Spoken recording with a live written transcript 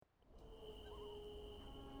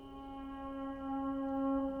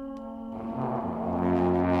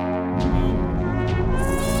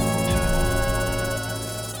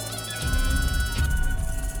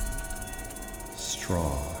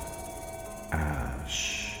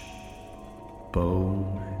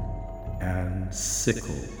Bone and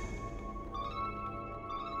Sickle.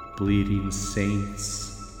 Bleeding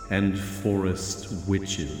saints and forest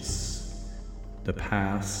witches. The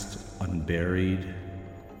past unburied.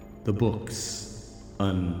 The books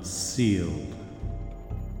unsealed.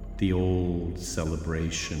 The old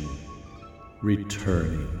celebration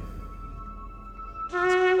returning.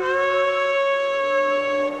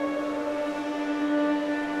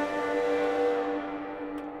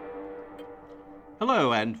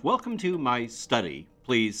 Hello, and welcome to my study.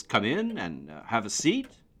 Please come in and have a seat.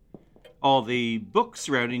 All the books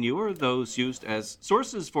surrounding you are those used as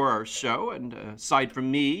sources for our show, and aside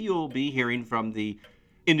from me, you'll be hearing from the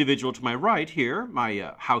individual to my right here,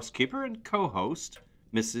 my housekeeper and co-host,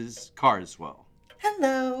 Mrs. Carswell.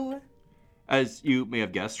 Hello. As you may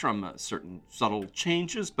have guessed from certain subtle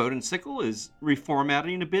changes, Bone and Sickle is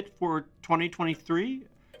reformatting a bit for 2023,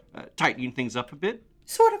 tightening things up a bit.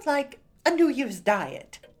 Sort of like a New Year's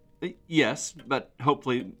diet. Yes, but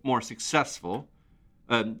hopefully more successful.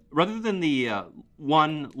 Rather than the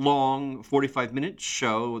one long 45-minute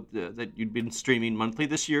show that you'd been streaming monthly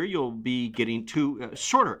this year, you'll be getting two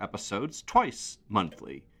shorter episodes twice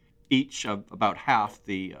monthly, each of about half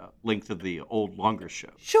the length of the old longer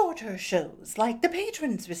show. Shorter shows like the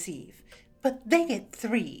patrons receive, but they get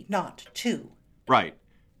 3, not 2. Right.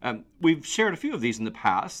 We've shared a few of these in the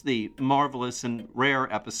past, the marvelous and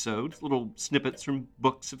rare episodes, little snippets from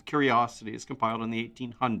books of curiosities compiled in the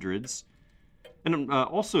 1800s, and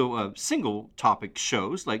also single topic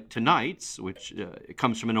shows like tonight's, which it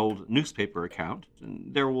comes from an old newspaper account.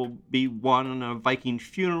 And there will be one on a Viking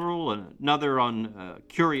funeral, and another on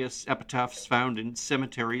curious epitaphs found in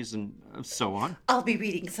cemeteries, and so on. I'll be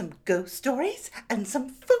reading some ghost stories and some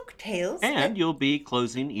folk tales. And you'll be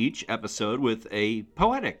closing each episode with a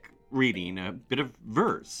poetic reading, a bit of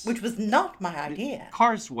verse. Which was not my idea.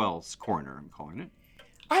 Carswell's Corner, I'm calling it.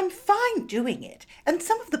 I'm fine doing it, and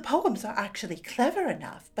some of the poems are actually clever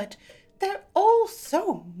enough, but they're all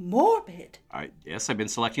so morbid. Yes, I've been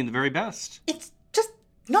selecting the very best. It's just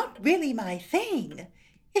not really my thing.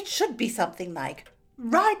 It should be something like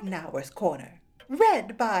Ridenhour's Corner,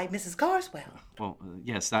 read by Mrs. Carswell. Well,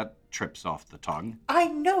 yes, that trips off the tongue. I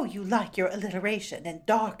know you like your alliteration and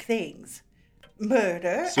dark things.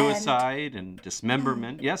 Murder, suicide and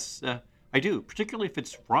dismemberment. Yes, I do, particularly if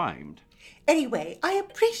it's rhymed. Anyway, I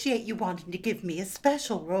appreciate you wanting to give me a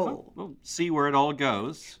special role. We'll see where it all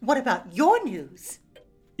goes. What about your news?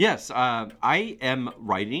 Yes, I am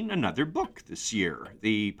writing another book this year.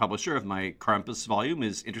 The publisher of my Krampus volume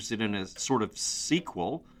is interested in a sort of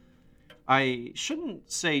sequel. I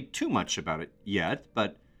shouldn't say too much about it yet,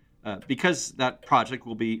 but because that project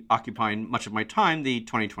will be occupying much of my time, the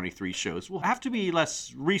 2023 shows will have to be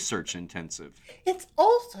less research intensive. It's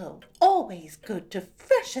also always good to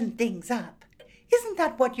freshen things up. Isn't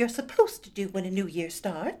that what you're supposed to do when a new year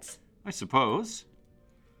starts? I suppose.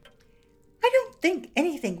 I don't think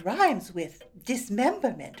anything rhymes with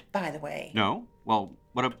dismemberment, by the way. No? Well,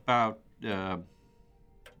 what about,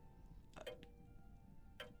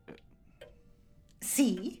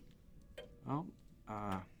 See? Well,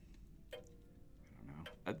 I don't know.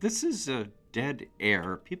 This is dead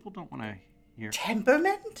air. People don't want to hear...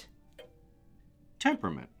 Temperament?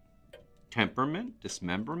 Temperament. Temperament?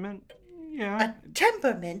 Dismemberment? Yeah. A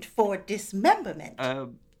temperament for dismemberment.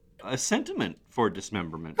 A sentiment for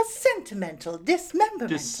dismemberment. A sentimental dismembermental.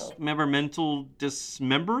 Dismembermental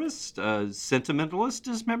dismemberist? Sentimentalist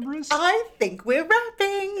dismemberist? I think we're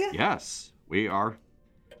rapping. Yes, we are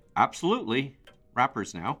absolutely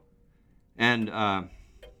rappers now. And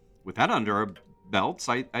with that under our belts,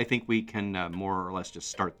 I think we can more or less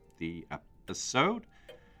just start the episode,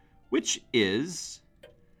 which is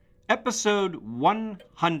episode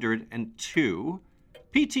 102,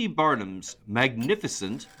 P.T. Barnum's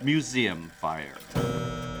Magnificent Museum Fire.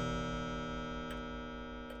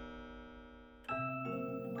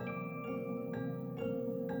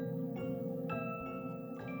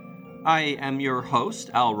 I am your host,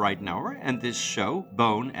 Al Ridenhour, and this show,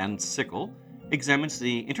 Bone and Sickle, examines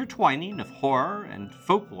the intertwining of horror and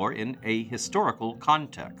folklore in a historical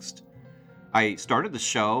context. I started the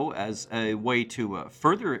show as a way to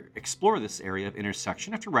further explore this area of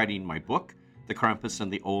intersection after writing my book, The Krampus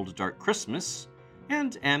and the Old Dark Christmas,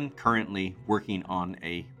 and am currently working on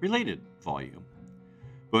a related volume.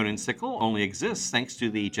 Bone and Sickle only exists thanks to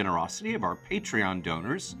the generosity of our Patreon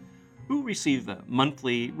donors, who receive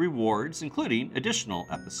monthly rewards, including additional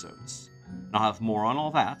episodes. I'll have more on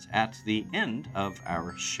all that at the end of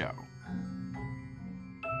our show.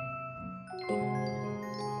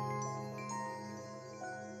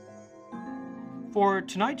 For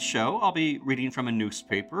tonight's show, I'll be reading from a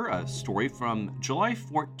newspaper, a story from July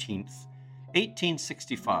 14th,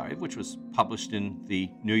 1865, which was published in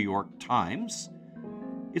the New York Times.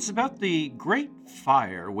 It's about the Great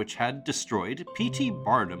Fire which had destroyed P.T.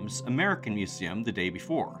 Barnum's American Museum the day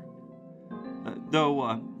before.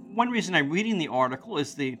 Though one reason I'm reading the article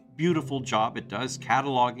is the beautiful job it does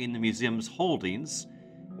cataloging the museum's holdings.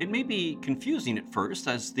 It may be confusing at first,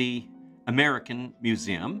 as the American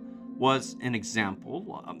Museum was an example,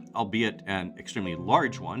 albeit an extremely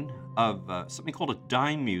large one, of something called a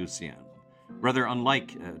dime museum. Rather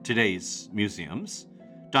unlike today's museums,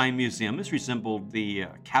 dime museums resembled the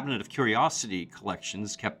cabinet of curiosity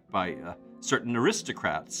collections kept by certain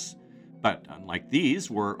aristocrats, but unlike these,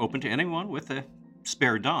 were open to anyone with a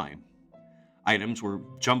spare dime. Items were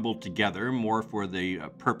jumbled together more for the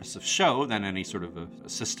purpose of show than any sort of a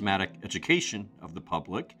systematic education of the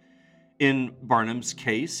public. In Barnum's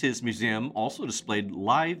case, his museum also displayed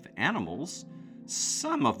live animals,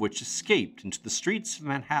 some of which escaped into the streets of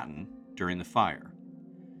Manhattan during the fire.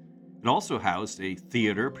 It also housed a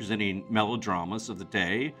theater presenting melodramas of the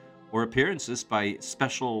day or appearances by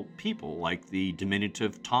special people like the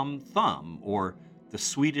diminutive Tom Thumb or the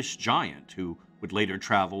Swedish Giant, who would later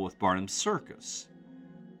travel with Barnum's circus,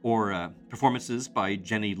 or performances by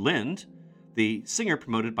Jenny Lind, the singer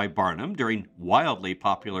promoted by Barnum during wildly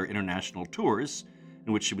popular international tours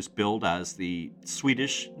in which she was billed as the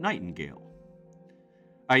Swedish Nightingale.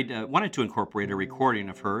 I wanted to incorporate a recording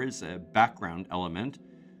of her as a background element,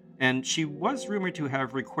 and she was rumored to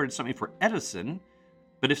have recorded something for Edison,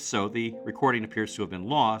 but if so, the recording appears to have been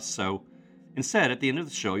lost, so instead, at the end of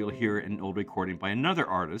the show, you'll hear an old recording by another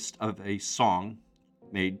artist of a song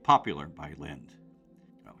made popular by Lind.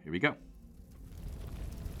 Well, here we go.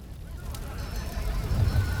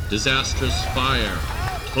 Disastrous fire.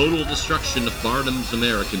 Total destruction of Barnum's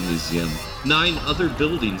American Museum. 9 other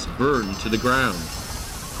buildings burned to the ground.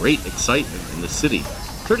 Great excitement in the city.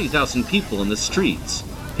 30,000 people in the streets.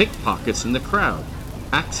 Pickpockets in the crowd.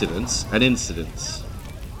 Accidents and incidents.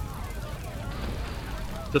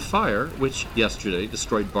 The fire, which yesterday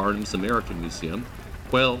destroyed Barnum's American Museum,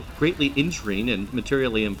 while greatly injuring and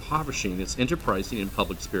materially impoverishing its enterprising and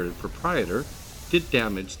public-spirited proprietor, did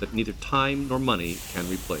damage that neither time nor money can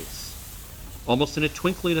replace. Almost in a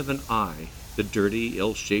twinkling of an eye, the dirty,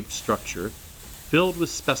 ill-shaped structure, filled with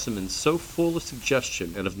specimens so full of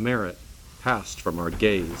suggestion and of merit, passed from our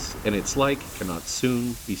gaze, and its like cannot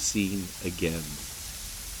soon be seen again.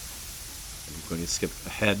 I'm going to skip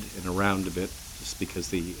ahead and around a bit, just because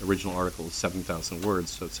the original article is 7,000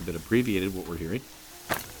 words, so it's a bit abbreviated what we're hearing.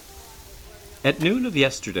 At noon of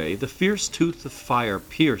yesterday, the fierce tooth of fire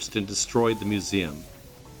pierced and destroyed the museum.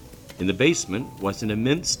 In the basement was an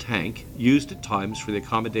immense tank used at times for the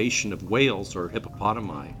accommodation of whales or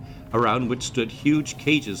hippopotami, around which stood huge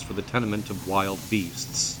cages for the tenement of wild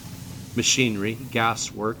beasts. Machinery,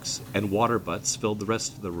 gasworks, and water butts filled the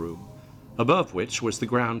rest of the room, above which was the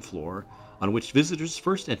ground floor, on which visitors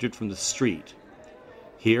first entered from the street.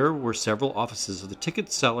 Here were several offices of the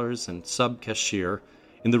ticket sellers and sub-cashier,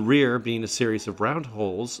 in the rear being a series of round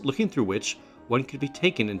holes looking through which one could be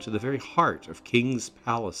taken into the very heart of kings'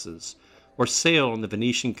 palaces, or sail on the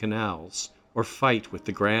Venetian canals, or fight with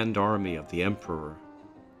the grand army of the emperor.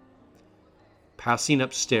 Passing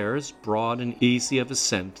upstairs, broad and easy of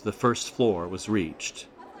ascent, the first floor was reached.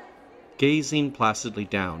 Gazing placidly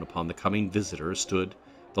down upon the coming visitor stood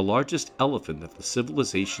the largest elephant that the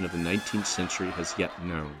civilization of the 19th century has yet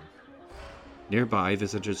known. Nearby,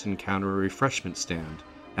 visitors encounter a refreshment stand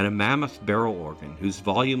and a mammoth barrel organ whose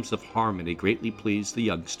volumes of harmony greatly pleased the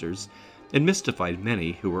youngsters and mystified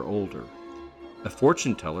many who were older. A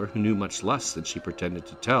fortune-teller who knew much less than she pretended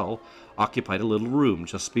to tell occupied a little room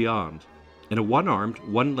just beyond, and a one-armed,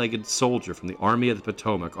 one-legged soldier from the Army of the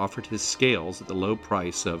Potomac offered his scales at the low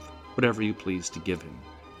price of whatever you pleased to give him.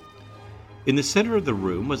 In the center of the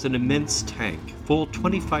room was an immense tank, full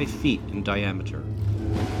 25 feet in diameter.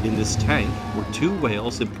 In this tank were 2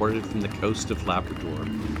 whales imported from the coast of Labrador,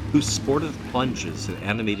 whose sportive plunges and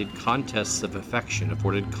animated contests of affection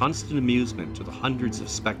afforded constant amusement to the hundreds of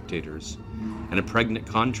spectators, and a pregnant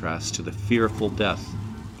contrast to the fearful death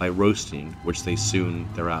by roasting which they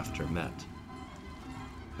soon thereafter met.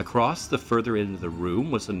 Across the further end of the room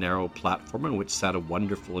was a narrow platform on which sat a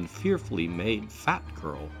wonderful and fearfully made fat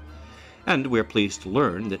girl, and we are pleased to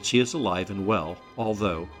learn that she is alive and well,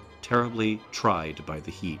 although terribly tried by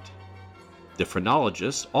the heat. The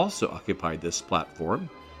phrenologist also occupied this platform,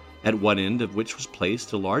 at one end of which was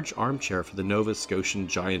placed a large armchair for the Nova Scotian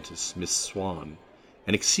giantess Miss Swan,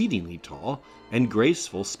 an exceedingly tall and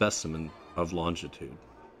graceful specimen of longitude.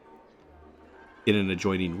 In an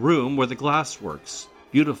adjoining room were the glassworks,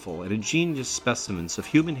 beautiful and ingenious specimens of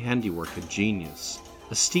human handiwork and genius.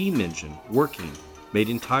 A steam engine, working, made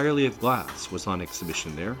entirely of glass, was on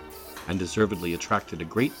exhibition there, and deservedly attracted a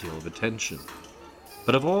great deal of attention.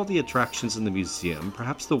 But of all the attractions in the museum,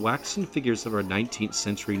 perhaps the waxen figures of our 19th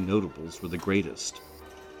century notables were the greatest.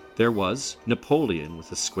 There was Napoleon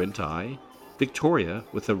with a squint eye, Victoria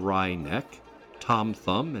with a wry neck, Tom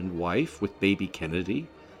Thumb and wife with baby Kennedy,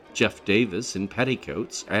 Jeff Davis in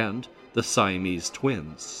petticoats, and the Siamese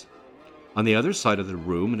twins. On the other side of the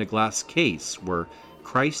room, in a glass case, were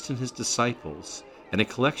Christ and his disciples, and a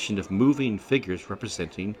collection of moving figures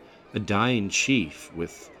representing a dying chief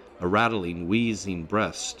with a rattling, wheezing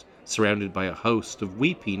breast, surrounded by a host of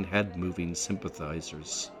weeping, head-moving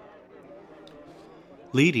sympathizers.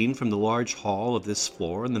 Leading from the large hall of this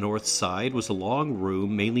floor on the north side was a long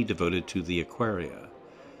room mainly devoted to the aquaria.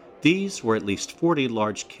 These were at least 40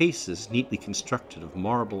 large cases neatly constructed of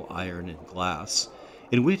marble, iron, and glass,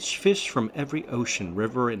 in which fish from every ocean,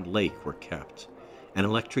 river, and lake were kept. An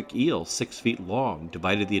electric eel 6 feet long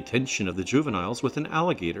divided the attention of the juveniles with an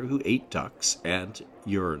alligator who ate ducks and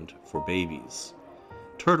yearned for babies.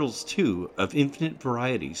 Turtles, too, of infinite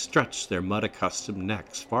variety, stretched their mud-accustomed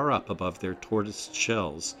necks far up above their tortoised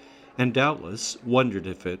shells, and doubtless wondered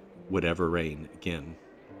if it would ever rain again.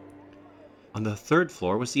 On the third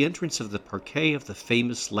floor was the entrance of the parquet of the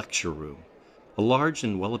famous lecture room. A large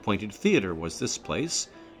and well-appointed theater was this place,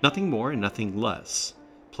 nothing more and nothing less.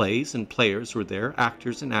 Plays and players were there,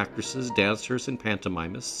 actors and actresses, dancers and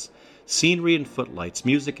pantomimists, scenery and footlights,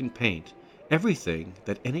 music and paint. Everything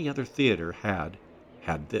that any other theater had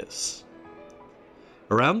this.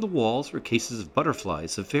 Around the walls were cases of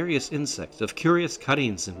butterflies, of various insects, of curious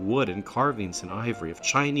cuttings in wood and carvings in ivory, of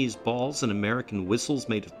Chinese balls and American whistles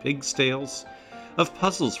made of pigs' tails, of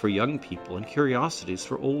puzzles for young people and curiosities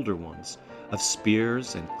for older ones, of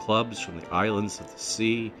spears and clubs from the islands of the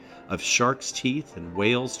sea, of sharks' teeth and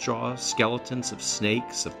whales' jaws, skeletons of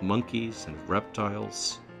snakes, of monkeys and of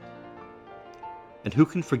reptiles. And who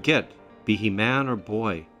can forget, be he man or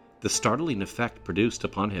boy, the startling effect produced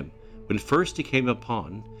upon him when first he came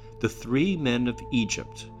upon the 3 men of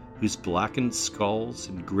Egypt, whose blackened skulls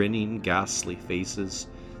and grinning, ghastly faces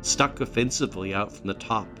stuck offensively out from the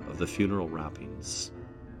top of the funeral wrappings.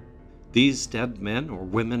 These dead men, or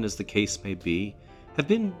women as the case may be, have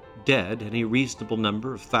been dead any reasonable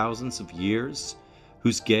number of thousands of years,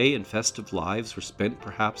 whose gay and festive lives were spent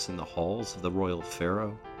perhaps in the halls of the royal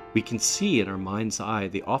pharaoh. We can see in our mind's eye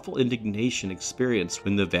the awful indignation experienced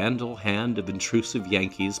when the vandal hand of intrusive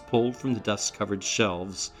Yankees pulled from the dust-covered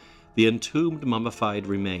shelves the entombed mummified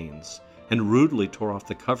remains, and rudely tore off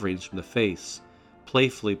the coverings from the face,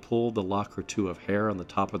 playfully pulled the lock or two of hair on the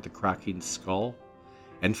top of the cracking skull,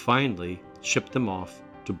 and finally shipped them off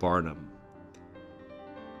to Barnum.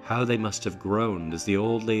 How they must have groaned as the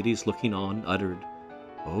old ladies looking on uttered,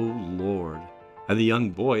 "Oh, Lord," and the young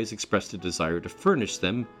boys expressed a desire to furnish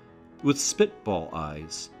them with spitball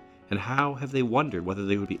eyes, and how have they wondered whether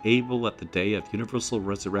they would be able at the day of universal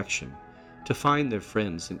resurrection to find their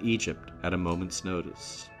friends in Egypt at a moment's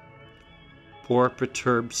notice. Poor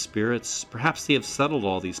perturbed spirits, perhaps they have settled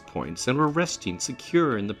all these points and were resting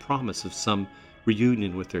secure in the promise of some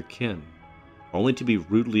reunion with their kin, only to be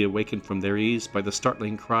rudely awakened from their ease by the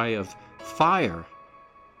startling cry of "Fire!"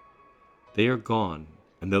 They are gone,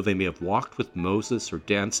 and though they may have walked with Moses or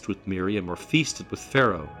danced with Miriam or feasted with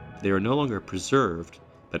Pharaoh, they are no longer preserved,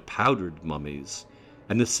 but powdered mummies,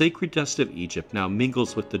 and the sacred dust of Egypt now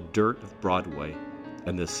mingles with the dirt of Broadway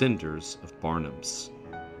and the cinders of Barnum's.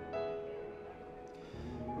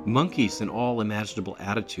 Monkeys in all imaginable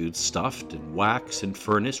attitudes, stuffed and waxed and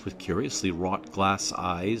furnished with curiously wrought glass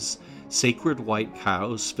eyes, sacred white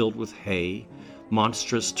cows filled with hay,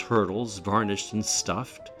 monstrous turtles varnished and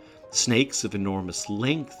stuffed, snakes of enormous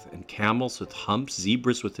length, and camels with humps,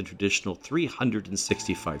 zebras with the traditional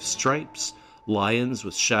 365 stripes, lions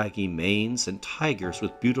with shaggy manes, and tigers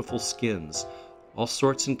with beautiful skins. All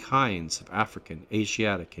sorts and kinds of African,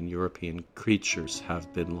 Asiatic, and European creatures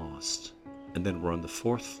have been lost. And then we're on the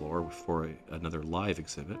 4th floor for another live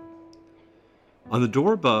exhibit. On the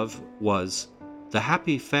door above was The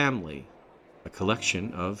Happy Family, a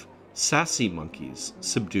collection of sassy monkeys,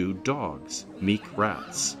 subdued dogs, meek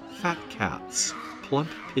rats, fat cats, plump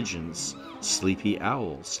pigeons, sleepy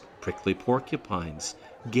owls, prickly porcupines,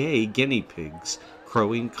 gay guinea pigs,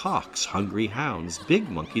 crowing cocks, hungry hounds, big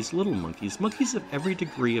monkeys, little monkeys, monkeys of every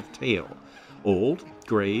degree of tail, old,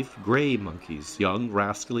 grave, gray monkeys, young,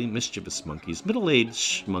 rascally, mischievous monkeys,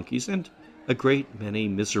 middle-aged monkeys, and a great many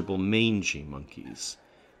miserable, mangy monkeys.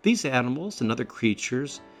 These animals and other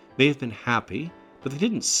creatures may have been happy, but they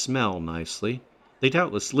didn't smell nicely, They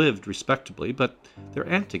doubtless lived respectably, but their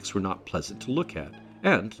antics were not pleasant to look at,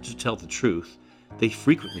 and, to tell the truth, they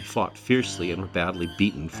frequently fought fiercely and were badly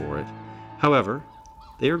beaten for it. However,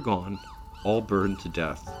 they are gone, all burned to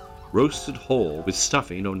death, roasted whole with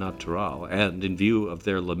stuffing au naturel, and, in view of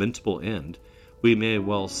their lamentable end, we may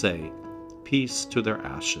well say, peace to their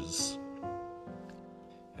ashes.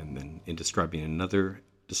 And then, in describing another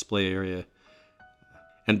display area,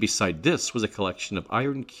 and beside this was a collection of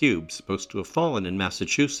iron cubes supposed to have fallen in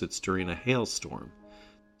Massachusetts during a hailstorm,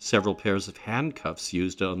 several pairs of handcuffs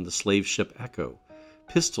used on the slave ship Echo,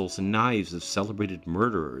 pistols and knives of celebrated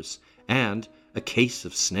murderers, and a case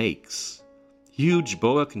of snakes. Huge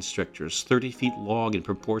boa constrictors, 30 feet long and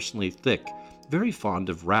proportionally thick, very fond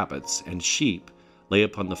of rabbits and sheep, lay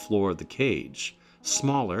upon the floor of the cage.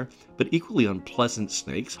 Smaller, but equally unpleasant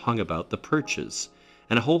snakes hung about the perches,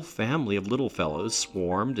 and a whole family of little fellows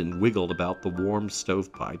swarmed and wiggled about the warm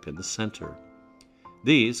stovepipe in the center.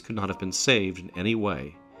 These could not have been saved in any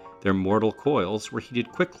way. Their mortal coils were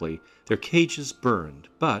heated quickly, their cages burned,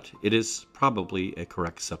 but it is probably a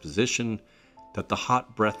correct supposition that the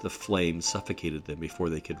hot breath of flame suffocated them before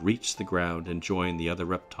they could reach the ground and join the other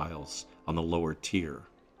reptiles on the lower tier.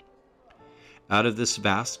 Out of this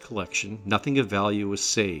vast collection, nothing of value was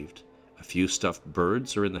saved. A few stuffed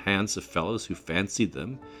birds are in the hands of fellows who fancied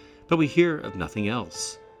them, but we hear of nothing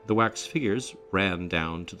else. The wax figures ran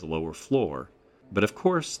down to the lower floor, but of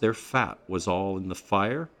course their fat was all in the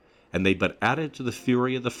fire, and they but added to the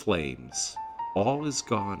fury of the flames. All is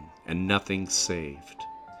gone, and nothing saved.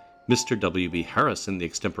 Mr. W.B. Harrison, the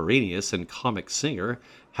extemporaneous and comic singer,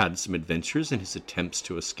 had some adventures in his attempts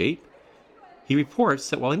to escape. He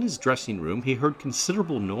reports that while in his dressing room he heard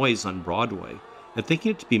considerable noise on Broadway, and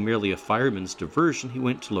thinking it to be merely a fireman's diversion, he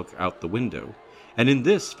went to look out the window, and in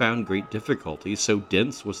this found great difficulty, so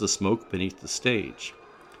dense was the smoke beneath the stage.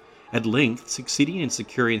 At length, succeeding in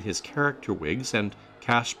securing his character wigs and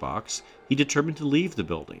cash-box, he determined to leave the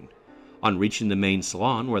building. On reaching the main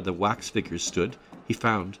salon where the wax figures stood, he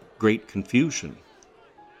found great confusion.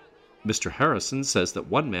 Mr. Harrison says that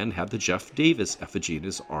one man had the Jeff Davis effigy in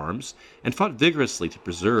his arms and fought vigorously to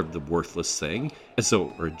preserve the worthless thing, as though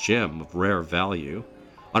it were a gem of rare value.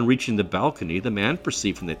 On reaching the balcony, the man,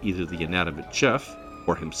 perceiving that either the inanimate Jeff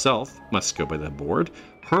or himself must go by the board,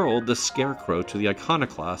 hurled the scarecrow to the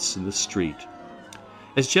iconoclasts in the street.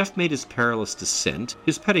 As Jeff made his perilous descent,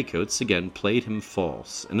 his petticoats again played him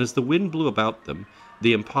false, and as the wind blew about them,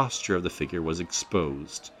 the imposture of the figure was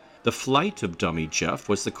exposed. The flight of dummy Jeff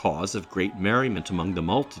was the cause of great merriment among the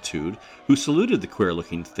multitude, who saluted the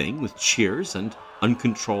queer-looking thing with cheers and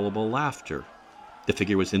uncontrollable laughter. The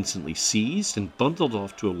figure was instantly seized and bundled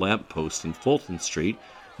off to a lamp-post in Fulton Street,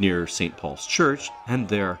 near St. Paul's Church, and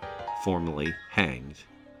there formally hanged.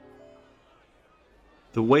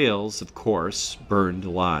 The whales, of course, burned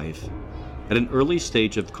alive. At an early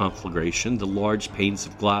stage of conflagration, the large panes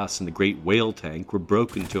of glass in the great whale tank were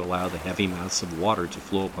broken to allow the heavy mass of water to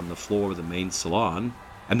flow upon the floor of the main salon,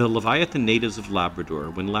 and the Leviathan natives of Labrador,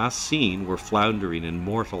 when last seen, were floundering in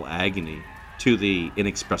mortal agony, to the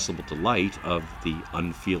inexpressible delight of the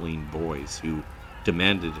unfeeling boys who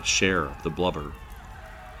demanded a share of the blubber.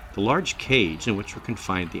 The large cage in which were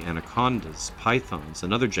confined the anacondas, pythons,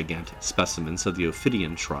 and other gigantic specimens of the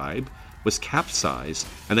Ophidian tribe was capsized,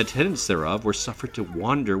 and the tenants thereof were suffered to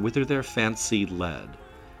wander whither their fancy led.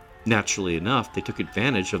 Naturally enough, they took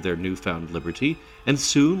advantage of their newfound liberty, and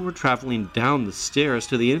soon were traveling down the stairs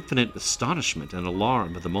to the infinite astonishment and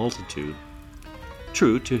alarm of the multitude.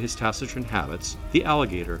 True to his taciturn habits, the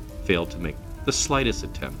alligator failed to make the slightest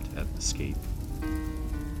attempt at escape.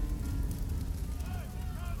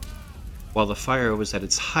 While the fire was at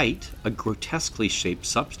its height, a grotesquely shaped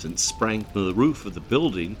substance sprang from the roof of the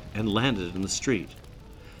building and landed in the street.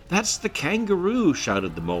 "That's the kangaroo!"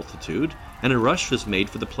 shouted the multitude, and a rush was made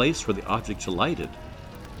for the place where the object alighted.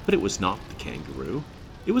 But it was not the kangaroo.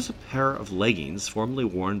 It was a pair of leggings formerly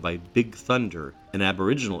worn by Big Thunder, an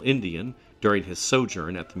aboriginal Indian, during his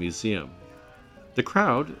sojourn at the museum. The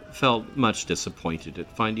crowd felt much disappointed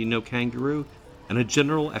at finding no kangaroo, and a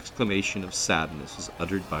general exclamation of sadness was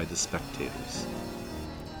uttered by the spectators.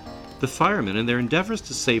 The firemen, in their endeavors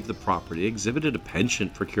to save the property, exhibited a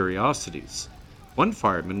penchant for curiosities. One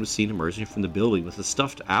fireman was seen emerging from the building with a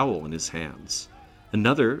stuffed owl in his hands.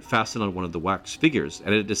 Another fastened on one of the wax figures,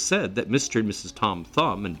 and it is said that Mr. and Mrs. Tom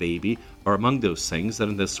Thumb and baby are among those things that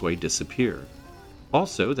in this way disappear.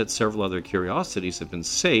 Also, that several other curiosities have been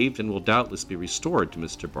saved and will doubtless be restored to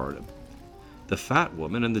Mr. Barnum. The fat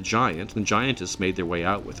woman and the giantess made their way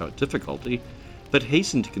out without difficulty, but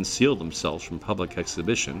hastened to conceal themselves from public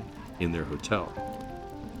exhibition in their hotel.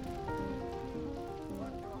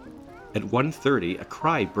 At 1:30, a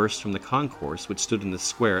cry burst from the concourse which stood in the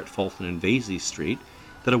square at Fulton and Vesey Street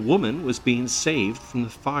that a woman was being saved from the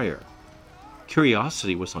fire.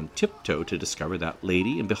 Curiosity was on tiptoe to discover that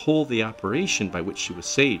lady and behold the operation by which she was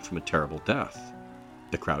saved from a terrible death.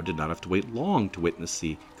 The crowd did not have to wait long to witness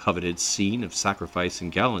the coveted scene of sacrifice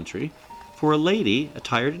and gallantry, for a lady,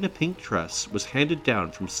 attired in a pink dress, was handed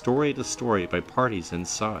down from story to story by parties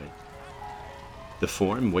inside. The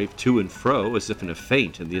form waved to and fro as if in a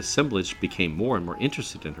faint, and the assemblage became more and more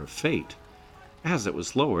interested in her fate. As it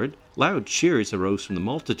was lowered, loud cheers arose from the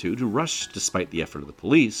multitude, who rushed, despite the effort of the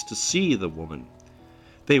police, to see the woman.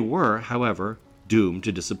 They were, however, doomed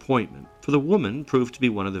to disappointment, for the woman proved to be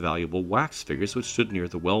one of the valuable wax figures which stood near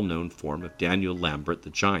the well-known form of Daniel Lambert the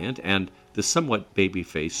Giant and the somewhat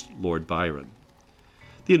baby-faced Lord Byron.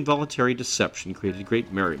 The involuntary deception created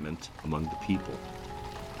great merriment among the people.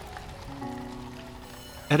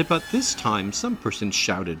 At about this time, some person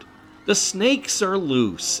shouted, "The snakes are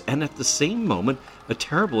loose!" and at the same moment a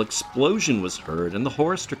terrible explosion was heard, and the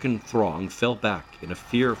horror-stricken throng fell back in a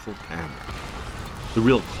fearful panic. The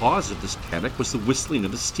real cause of this panic was the whistling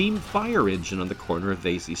of a steam fire engine on the corner of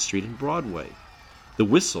Vesey Street and Broadway. The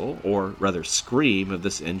whistle, or rather scream, of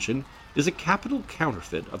this engine is a capital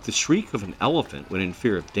counterfeit of the shriek of an elephant when in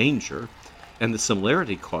fear of danger, and the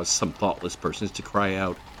similarity caused some thoughtless persons to cry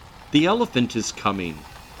out, "The elephant is coming!"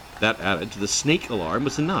 That added to the snake alarm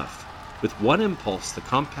was enough. With one impulse, the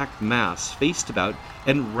compact mass faced about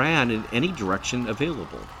and ran in any direction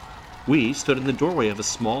available. We stood in the doorway of a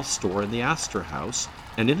small store in the Astor House,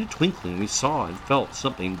 and in a twinkling we saw and felt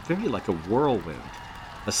something very like a whirlwind.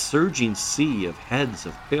 A surging sea of heads,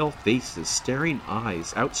 of pale faces, staring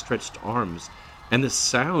eyes, outstretched arms, and the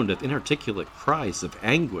sound of inarticulate cries of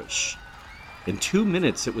anguish. In 2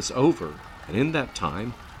 minutes it was over, and in that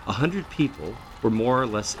time 100 people were more or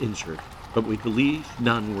less injured, but we believe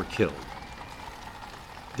none were killed.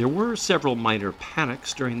 There were several minor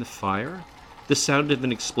panics during the fire. The sound of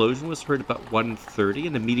an explosion was heard about 1:30,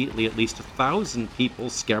 and immediately at least 1,000 people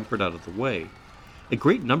scampered out of the way. A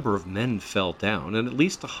great number of men fell down, and at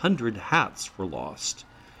least 100 hats were lost.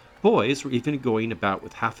 Boys were even going about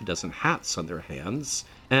with half a dozen hats on their hands,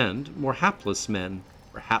 and more hapless men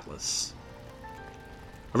were hatless.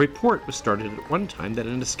 A report was started at one time that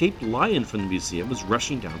an escaped lion from the museum was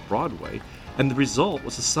rushing down Broadway, and the result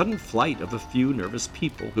was a sudden flight of a few nervous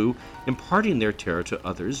people who, imparting their terror to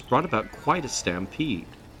others, brought about quite a stampede.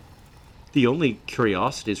 The only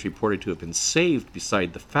curiosities reported to have been saved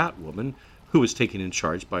beside the fat woman, who was taken in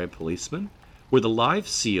charge by a policeman, were the live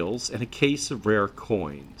seals and a case of rare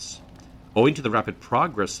coins. Owing to the rapid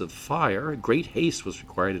progress of fire, great haste was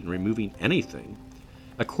required in removing anything.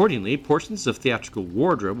 Accordingly, portions of theatrical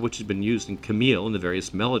wardrobe which had been used in Camille and the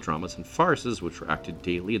various melodramas and farces which were acted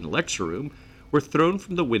daily in the lecture room were thrown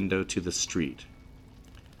from the window to the street.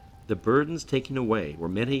 The burdens taken away were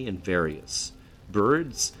many and various.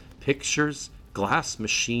 Birds, pictures, glass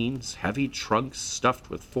machines, heavy trunks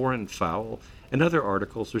stuffed with foreign fowl, and other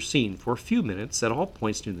articles were seen for a few minutes at all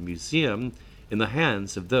points near the museum in the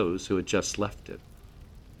hands of those who had just left it.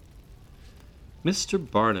 Mr.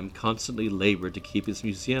 Barnum constantly labored to keep his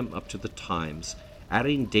museum up to the times,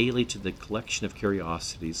 adding daily to the collection of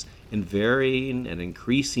curiosities and varying and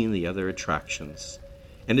increasing the other attractions,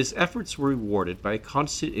 and his efforts were rewarded by a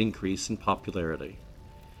constant increase in popularity.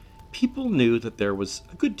 People knew that there was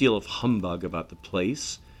a good deal of humbug about the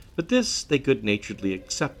place, but this they good-naturedly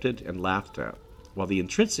accepted and laughed at, while the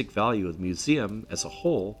intrinsic value of the museum as a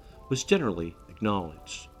whole was generally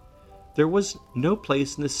acknowledged. There was no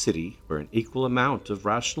place in the city where an equal amount of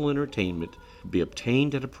rational entertainment could be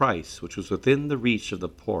obtained at a price which was within the reach of the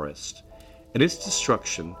poorest, and its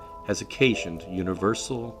destruction has occasioned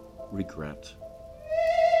universal regret.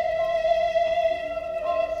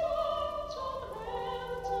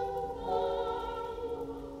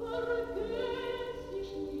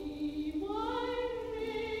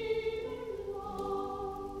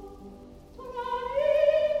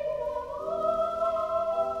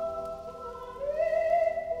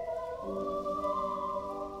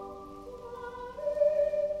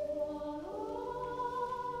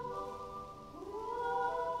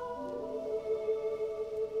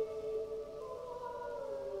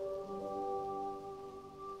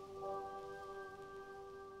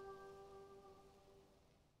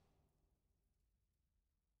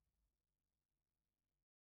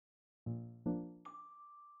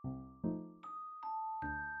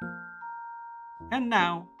 And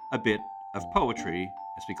now, a bit of poetry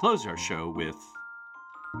as we close our show with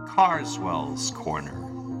Carswell's Corner.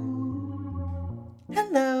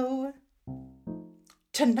 Hello.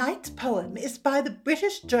 Tonight's poem is by the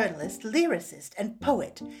British journalist, lyricist, and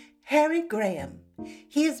poet Harry Graham.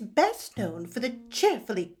 He is best known for the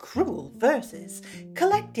cheerfully cruel verses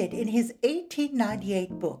collected in his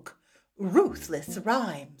 1898 book, Ruthless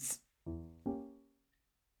Rhymes.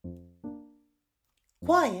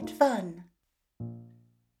 Quiet Fun.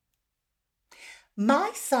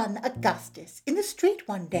 My son Augustus in the street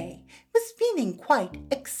one day was feeling quite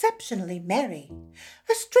exceptionally merry.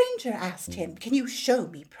 A stranger asked him, "Can you show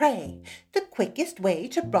me, pray, the quickest way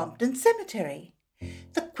to Brompton Cemetery?"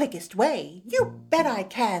 "The quickest way? You bet I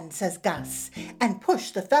can," says Gus, and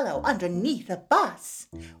pushed the fellow underneath a bus.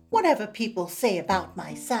 Whatever people say about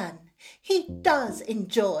my son, he does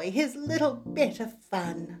enjoy his little bit of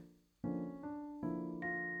fun.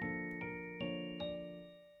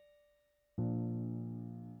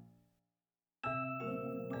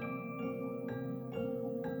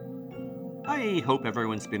 I hope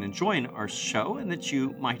everyone's been enjoying our show and that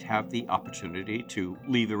you might have the opportunity to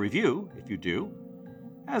leave a review if you do.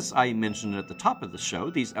 As I mentioned at the top of the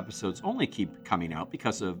show, these episodes only keep coming out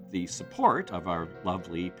because of the support of our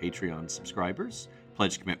lovely Patreon subscribers.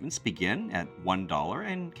 Pledge commitments begin at $1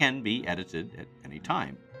 and can be edited at any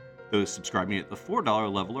time. Those subscribing at the $4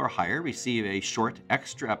 level or higher receive a short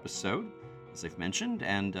extra episode, as I've mentioned,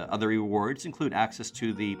 and other rewards include access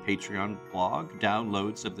to the Patreon blog,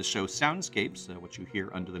 downloads of the show soundscapes, what you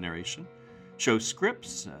hear under the narration, show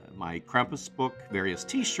scripts, my Krampus book, various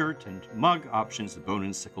t-shirt and mug options, the Bone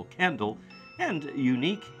and Sickle candle, and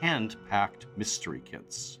unique hand-packed mystery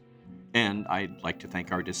kits. And I'd like to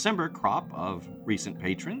thank our December crop of recent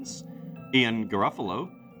patrons, Ian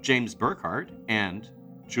Garofalo, James Burkhart, and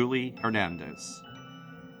Julie Hernandez.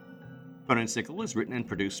 Bone and Sickle is written and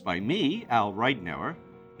produced by me, Al Ridenour.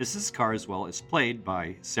 Mrs. Carswell is played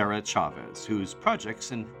by Sarah Chavez, whose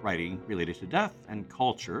projects and writing related to death and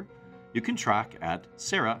culture you can track at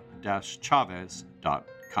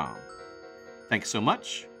sarah-chavez.com. Thanks so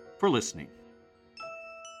much for listening.